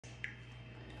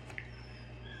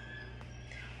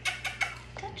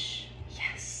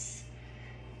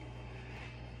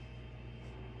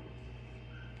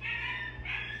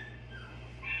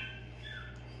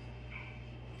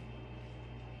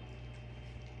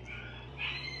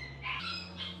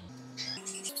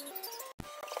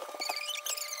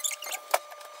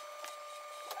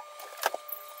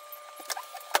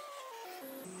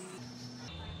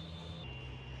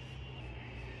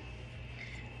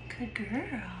Good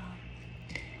girl.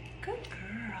 Good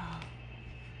girl.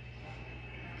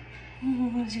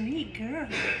 Oh, sweet girl.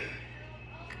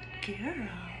 Good girl.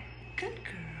 Good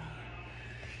girl.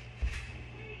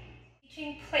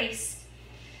 Teaching place.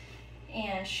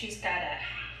 And she's got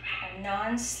a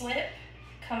non-slip,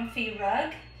 comfy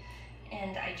rug.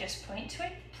 And I just point to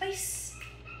it, place.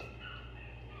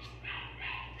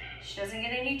 She doesn't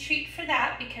get any treat for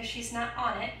that because she's not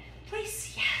on it.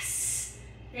 Place, yes.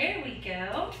 There we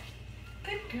go.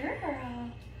 Good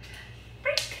girl.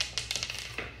 Break.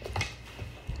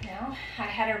 Now, I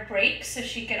had her break so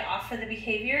she could offer the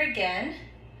behavior again.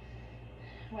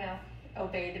 Well,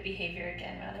 obey the behavior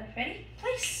again, rather. Ready?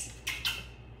 Place.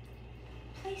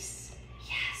 Place.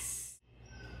 Yes.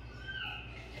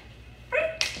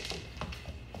 Break.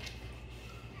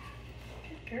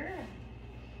 Good girl.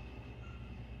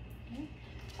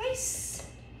 Place.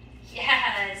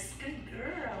 Yes. Good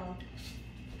girl.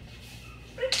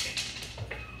 Break.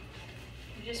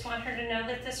 We just want her to know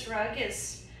that this rug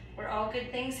is where all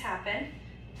good things happen.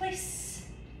 Place.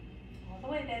 All the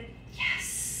way, babe.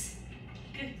 Yes.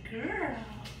 Good girl.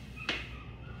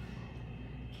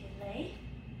 Okay, lay.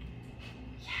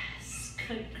 Yes.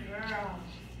 Good girl.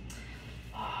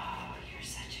 Oh, you're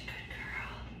such a good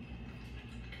girl.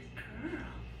 Good girl.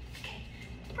 Okay.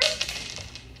 Break.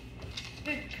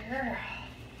 Good girl.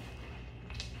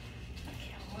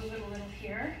 Okay, I'll move it a little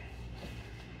here.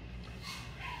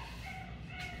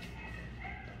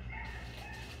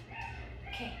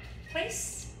 Okay,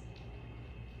 place.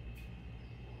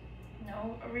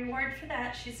 No reward for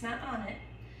that. She's not on it.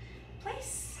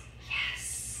 Place.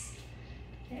 Yes.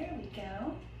 There we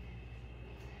go.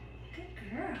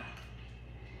 Good girl.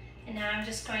 And now I'm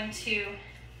just going to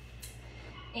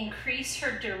increase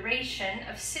her duration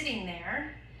of sitting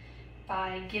there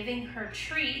by giving her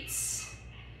treats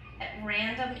at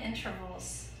random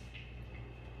intervals.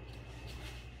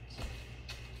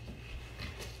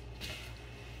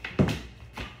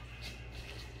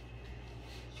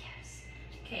 Yes.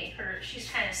 Okay, she's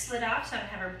kind of slid off, so I'm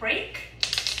gonna have her break,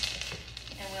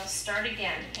 and we'll start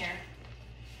again here.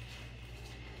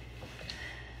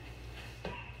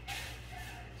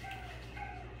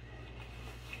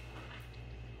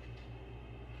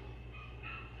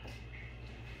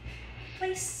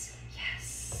 Place.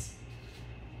 Yes.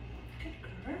 Good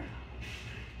girl.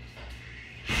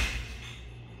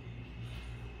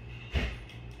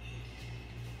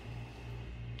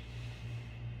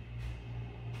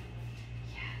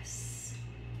 Yes.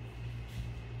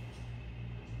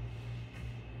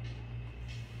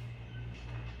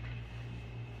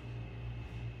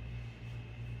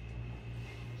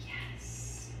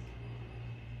 Yes.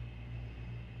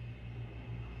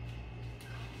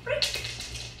 Break.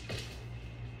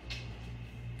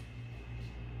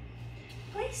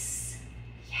 Place.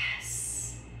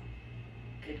 Yes.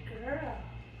 Good girl.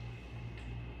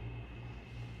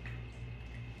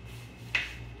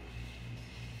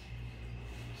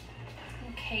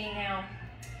 Okay, now,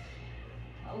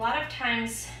 a lot of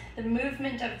times the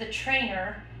movement of the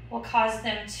trainer will cause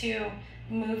them to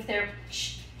move their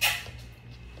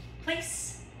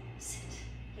place. Sit.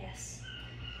 Yes.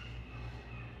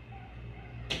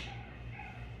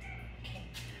 Okay.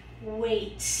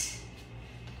 Wait.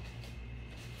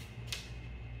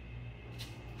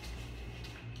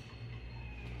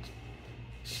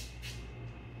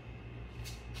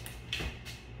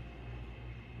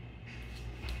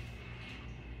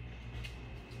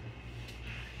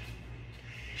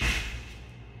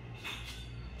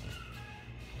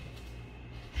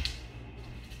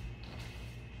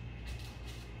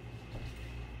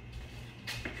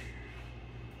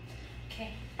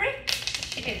 Okay, break.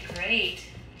 She did great.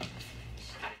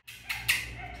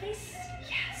 Please.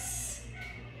 Yes.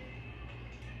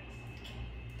 Okay.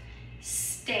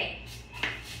 Stay.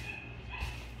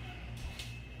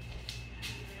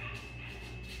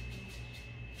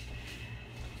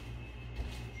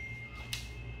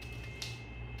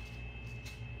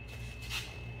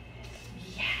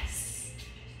 Yes.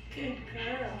 Good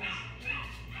girl.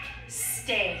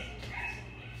 Stay.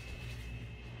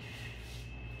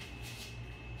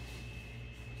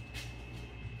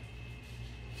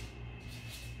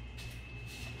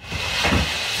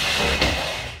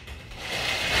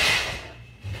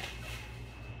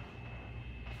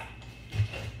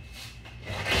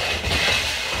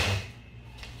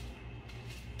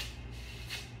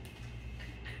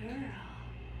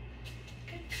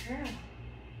 Good girl.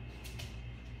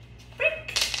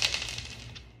 Break.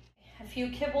 A few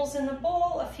kibbles in the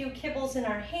bowl, a few kibbles in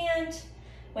our hand.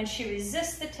 When she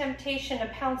resists the temptation to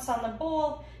pounce on the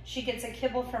bowl, she gets a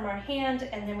kibble from our hand,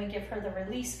 and then we give her the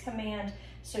release command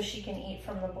so she can eat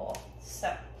from the bowl.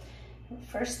 So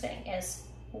First thing is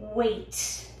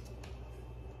wait.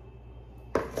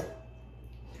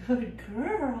 Good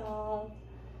girl.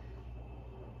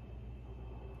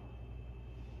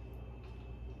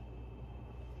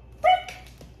 Break.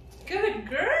 Good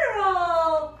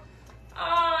girl.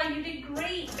 Oh, you did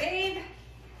great, babe.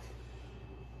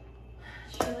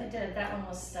 She really did. That one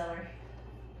was stellar.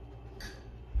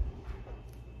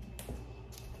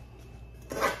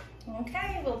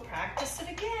 Okay, we'll practice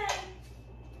it again.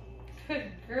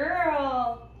 Good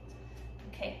girl.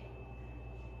 Okay.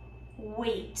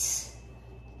 Wait.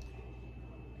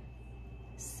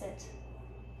 Sit.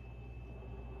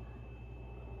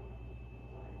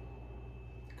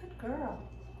 Good girl.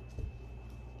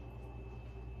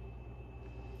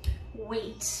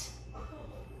 Wait.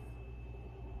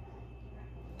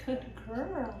 Good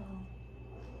girl.